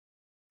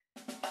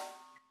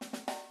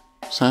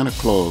Santa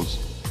Claus,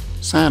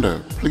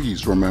 Santa,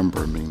 please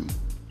remember me.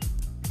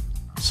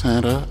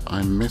 Santa,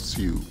 I miss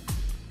you.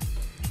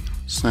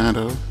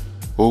 Santa,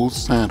 oh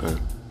Santa,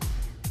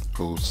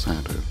 oh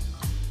Santa.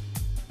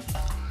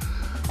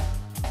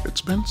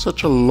 It's been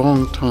such a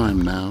long time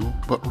now,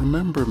 but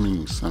remember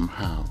me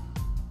somehow.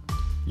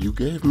 You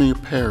gave me a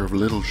pair of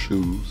little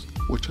shoes,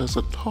 which as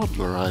a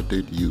toddler I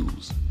did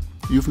use.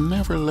 You've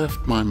never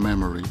left my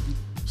memory,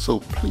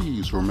 so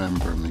please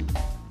remember me.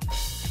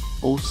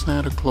 Oh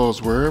Santa Claus,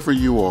 wherever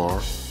you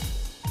are,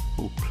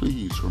 oh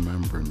please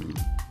remember me.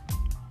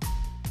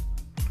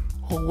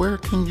 Oh, where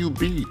can you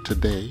be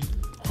today?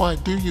 Why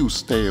do you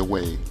stay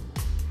away?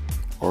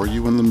 Are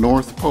you in the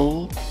North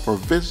Pole or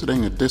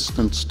visiting a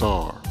distant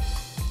star?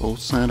 Oh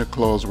Santa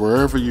Claus,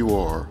 wherever you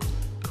are,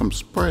 come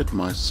spread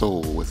my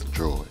soul with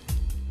joy.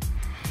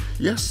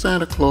 Yes,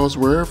 Santa Claus,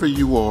 wherever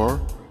you are,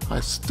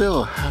 I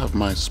still have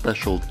my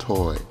special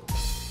toy.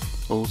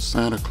 Oh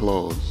Santa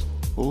Claus,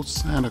 oh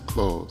Santa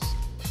Claus,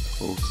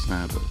 oh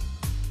Santa,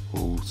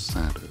 oh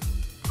Santa.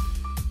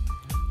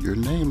 Your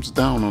name's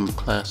down on the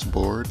class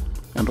board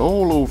and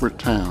all over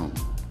town.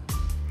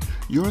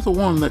 You're the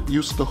one that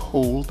used to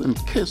hold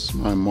and kiss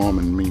my mom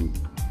and me.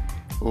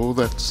 Oh,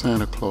 that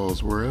Santa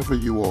Claus, wherever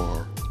you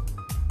are,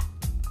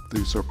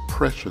 these are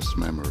precious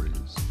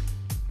memories.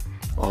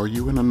 Are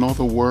you in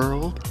another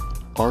world?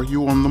 Are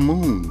you on the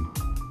moon?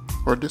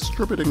 Or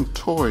distributing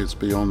toys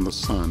beyond the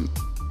sun?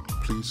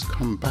 Please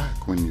come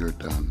back when you're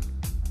done.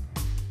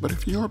 But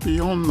if you're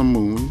beyond the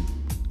moon,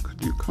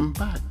 could you come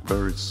back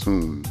very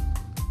soon?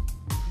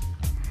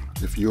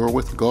 If you're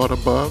with God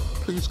above,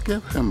 please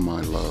give him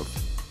my love.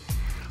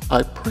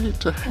 I pray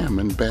to him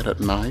in bed at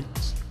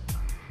nights,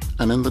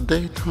 and in the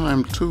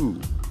daytime too.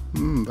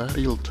 That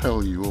he'll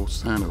tell you, oh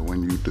Santa,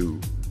 when you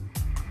do.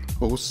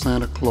 Oh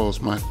Santa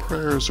Claus, my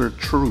prayers are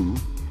true,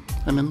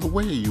 and in the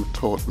way you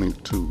taught me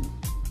to.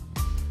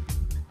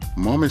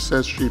 Mommy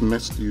says she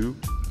missed you,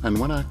 and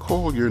when I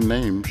call your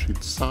name,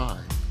 she'd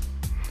sigh.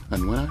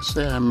 And when I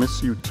say I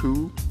miss you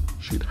too,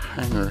 she'd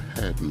hang her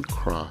head and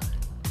cry.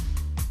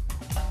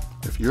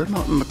 If you're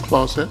not in the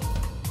closet,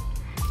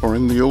 or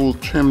in the old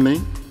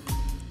chimney,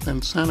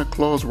 then Santa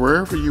Claus,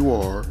 wherever you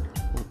are,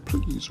 oh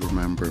please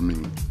remember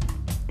me.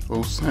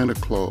 Oh Santa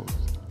Claus,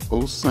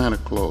 oh Santa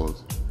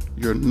Claus,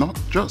 you're not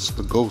just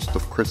the ghost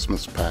of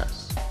Christmas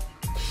past.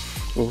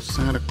 Oh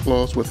Santa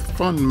Claus with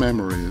fun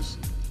memories,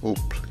 oh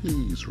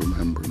please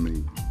remember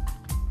me.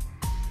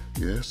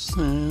 Yes,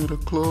 Santa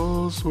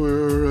Claus,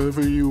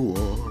 wherever you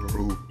are,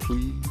 oh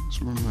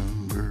please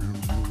remember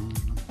me.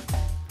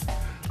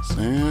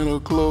 Santa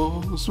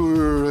Claus,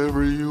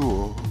 wherever you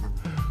are,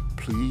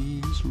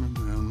 please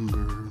remember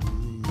me.